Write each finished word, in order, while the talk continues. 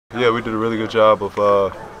Yeah, we did a really good job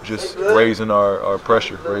of just raising our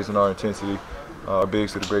pressure, raising our intensity. Our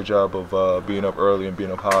bigs did a great job of being up early and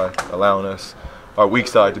being up high, allowing us, our weak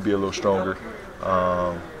side, to be a little stronger.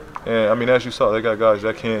 And I mean, as you saw, they got guys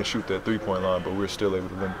that can shoot that three-point line, but we're still able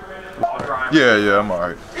to win. Yeah, I'm all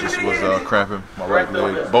right. Just was cramping my right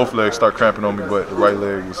leg. Both legs start cramping on me, but the right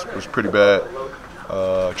leg was pretty bad.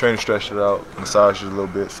 Trainer stretched it out, massaged it a little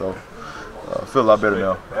bit, so I feel a lot better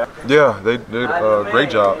now. Yeah, they did a great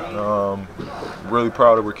job. Really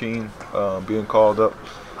proud of Rakeem being called up,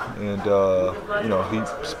 and you know,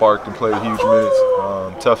 he sparked and played huge minutes.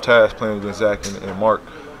 Tough task playing against Zach and Mark,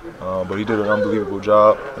 but he did an unbelievable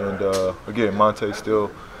job. And again, Monte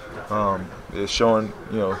still is showing,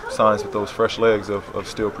 you know, signs with those fresh legs of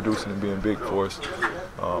still producing and being big for us.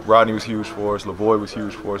 Rodney was huge for us. LaVoy was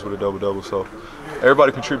huge for us with a double-double. So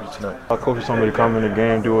everybody contributed tonight. Our coaches told me to come in the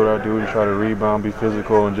game, do what I do, to try to rebound, be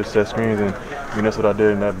physical, and just set screens. And I mean, that's what I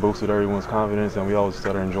did, and that boosted everyone's confidence. And we always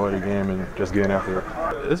try to enjoy the game and just getting after it.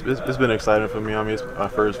 It's been exciting for me. I mean, it's my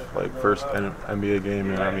first NBA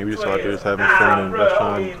game, and I mean, we just out there just having fun and just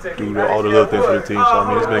trying to do all the little things for the team. So I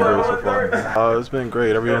mean, it's been great so far. It's been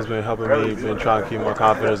great. Everyone's been helping me, been trying to keep my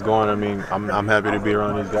confidence going. I mean, I'm happy to be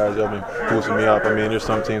around these guys. They've been boosting me up. I mean, there's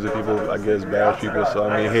some teams that people, I guess, bash people. So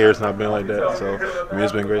I mean, here it's not been like that. So I mean,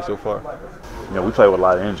 it's been great so far. You know, we played with a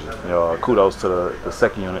lot of energy. You know, kudos to the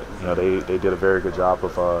second unit. You know, they did a very good job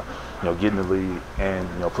of you know, getting the lead and,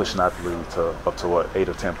 you know, pushing out the lead to up to what, 8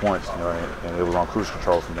 or 10 points. You know, and it was on cruise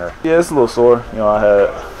control from there. Yeah, it's a little sore. You know, I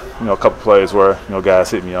had, you know, a couple plays where, you know, guys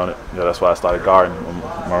hit me on it. You know, that's why I started guarding with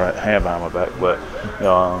my hand behind my back. But you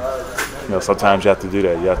know, sometimes you have to do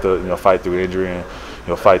that. You have to, you know, fight through injury and, you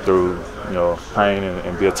know, fight through, you know, pain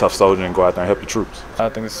and be a tough soldier and go out there and help the troops. I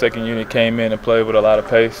think the second unit came in and played with a lot of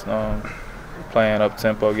pace, playing up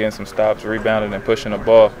tempo, getting some stops, rebounding and pushing the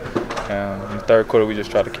ball. And in the third quarter, we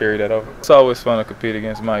just tried to carry that over. It's always fun to compete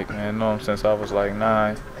against Mike, man. I know him since I was like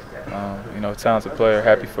 9. You know, talented player.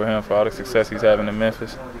 Happy for him for all the success he's having in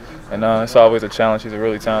Memphis. And it's always a challenge. He's a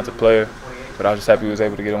really talented player. But I was just happy he was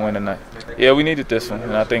able to get a win tonight. Yeah, we needed this one,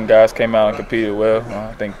 and I think guys came out and competed well.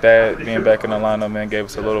 I think that being back in the lineup, man, gave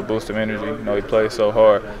us a little boost of energy. You know, he played so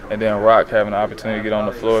hard, and then Rock having the opportunity to get on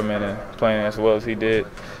the floor, man, and playing as well as he did.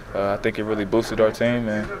 I think it really boosted our team,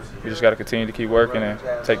 and we just got to continue to keep working and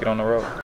take it on the road.